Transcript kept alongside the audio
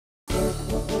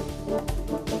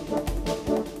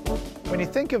you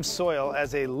think of soil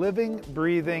as a living,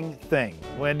 breathing thing,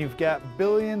 when you've got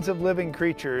billions of living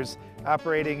creatures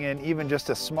operating in even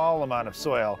just a small amount of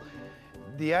soil,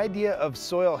 the idea of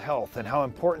soil health and how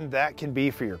important that can be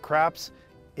for your crops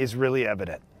is really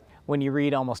evident. When you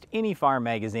read almost any farm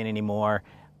magazine anymore,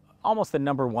 almost the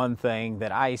 #1 thing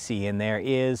that I see in there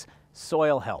is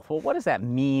soil health. Well, what does that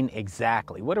mean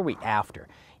exactly? What are we after?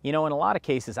 You know, in a lot of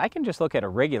cases, I can just look at a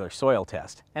regular soil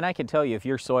test and I can tell you if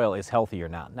your soil is healthy or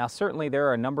not. Now, certainly there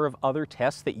are a number of other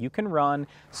tests that you can run,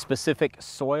 specific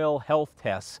soil health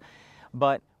tests,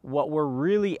 but what we're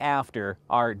really after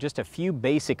are just a few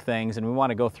basic things, and we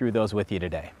want to go through those with you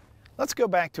today. Let's go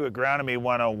back to Agronomy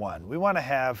 101. We want to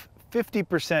have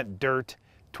 50% dirt,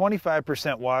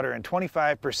 25% water, and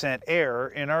 25% air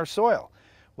in our soil.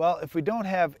 Well, if we don't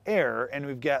have air and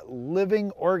we've got living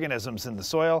organisms in the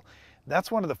soil,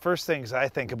 that's one of the first things I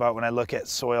think about when I look at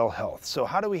soil health. So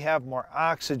how do we have more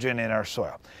oxygen in our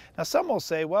soil? Now some will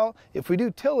say, well, if we do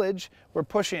tillage, we're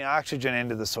pushing oxygen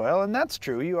into the soil, and that's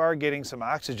true. You are getting some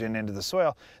oxygen into the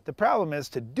soil. The problem is,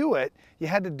 to do it, you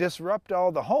had to disrupt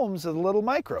all the homes of the little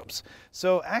microbes.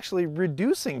 So actually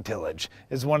reducing tillage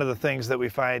is one of the things that we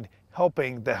find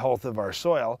helping the health of our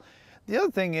soil. The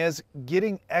other thing is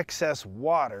getting excess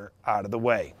water out of the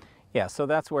way. Yeah, so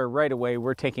that's where right away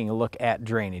we're taking a look at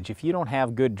drainage. If you don't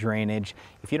have good drainage,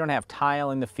 if you don't have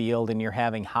tile in the field and you're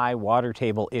having high water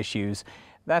table issues,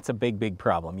 that's a big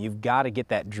problem. You've got to get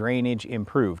that drainage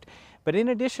improved. But in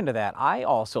addition to that, I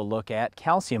also look at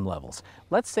calcium levels.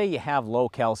 Let's say you have low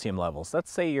calcium levels. Let's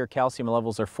say your calcium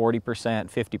levels are 40%,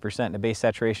 50% in a base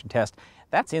saturation test.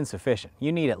 That's insufficient.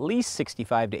 You need at least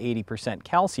 65 to 80%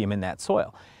 calcium in that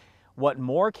soil. What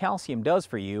more calcium does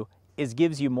for you is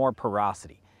gives you more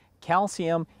porosity.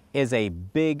 Calcium is a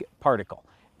big particle,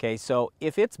 okay? So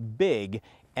if it's big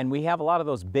and we have a lot of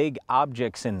those big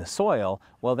objects in the soil,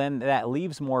 well then that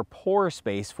leaves more pore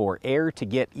space for air to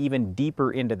get even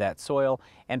deeper into that soil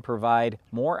and provide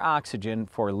more oxygen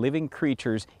for living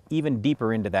creatures even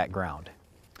deeper into that ground.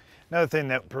 Another thing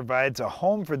that provides a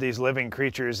home for these living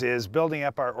creatures is building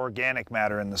up our organic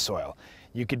matter in the soil.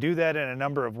 You could do that in a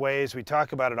number of ways. We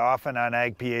talk about it often on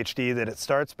Ag PhD, that it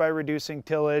starts by reducing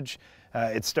tillage.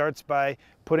 It starts by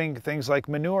putting things like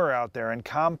manure out there and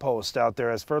compost out there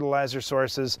as fertilizer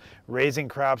sources, raising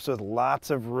crops with lots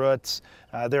of roots.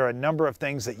 There are a number of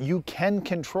things that you can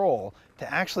control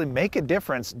to actually make a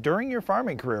difference during your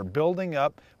farming career, building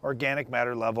up organic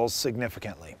matter levels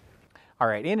significantly. All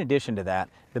right, in addition to that,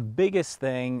 the biggest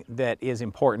thing that is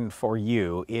important for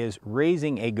you is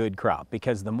raising a good crop,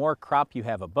 because the more crop you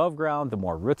have above ground, the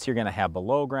more roots you're going to have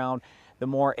below ground, the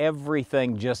more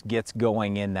everything just gets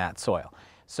going in that soil.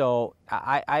 So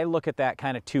I look at that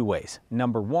kind of two ways.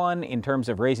 #1, in terms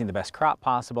of raising the best crop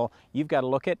possible, you've got to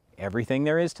look at everything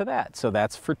there is to that. So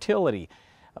that's fertility,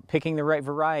 picking the right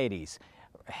varieties,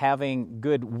 having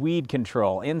good weed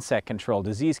control, insect control,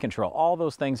 disease control. All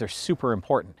those things are super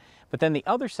important. But then the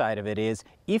other side of it is,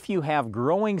 if you have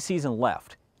growing season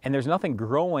left and there's nothing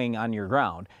growing on your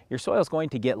ground, your soil is going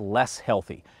to get less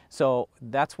healthy. So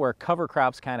that's where cover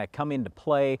crops kind of come into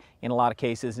play in a lot of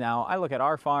cases. Now, I look at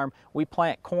our farm, we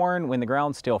plant corn when the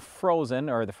ground's still frozen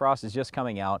or the frost is just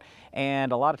coming out,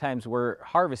 and a lot of times we're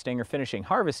harvesting or finishing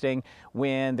harvesting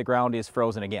when the ground is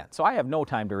frozen again. So I have no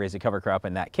time to raise a cover crop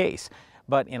in that case.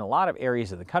 But in a lot of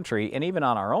areas of the country, and even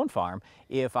on our own farm,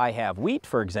 if I have wheat,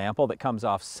 for example, that comes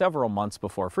off several months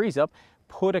before freeze up,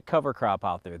 put a cover crop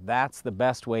out there. That's the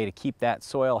best way to keep that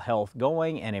soil health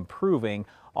going and improving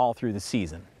all through the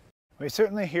season. We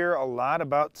certainly hear a lot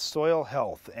about soil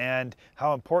health and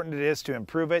how important it is to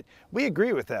improve it. We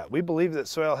agree with that. We believe that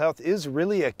soil health is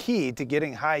really a key to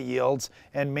getting high yields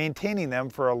and maintaining them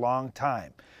for a long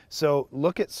time. So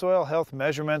look at soil health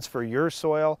measurements for your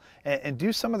soil and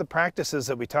do some of the practices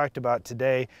that we talked about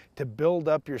today to build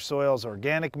up your soil's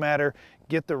organic matter,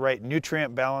 get the right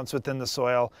nutrient balance within the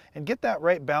soil, and get that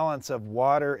right balance of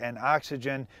water and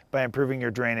oxygen by improving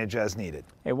your drainage as needed.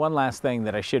 Hey, one last thing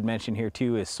that I should mention here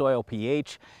too is soil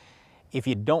pH. If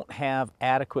you don't have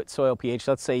adequate soil pH,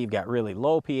 let's say you've got really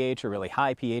low pH or really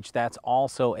high pH, that's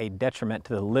also a detriment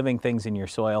to the living things in your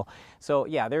soil. So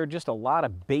yeah, there are just a lot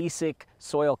of basic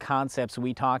soil concepts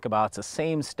we talk about. It's the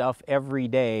same stuff every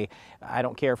day. I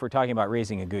don't care if we're talking about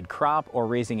raising a good crop or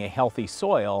raising a healthy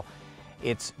soil.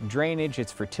 It's drainage,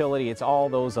 it's fertility, it's all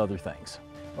those other things.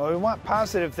 Well, we want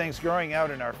positive things growing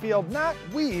out in our field, not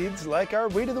weeds like our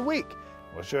weed of the week.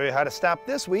 We'll show you how to stop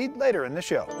this weed later in the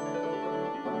show.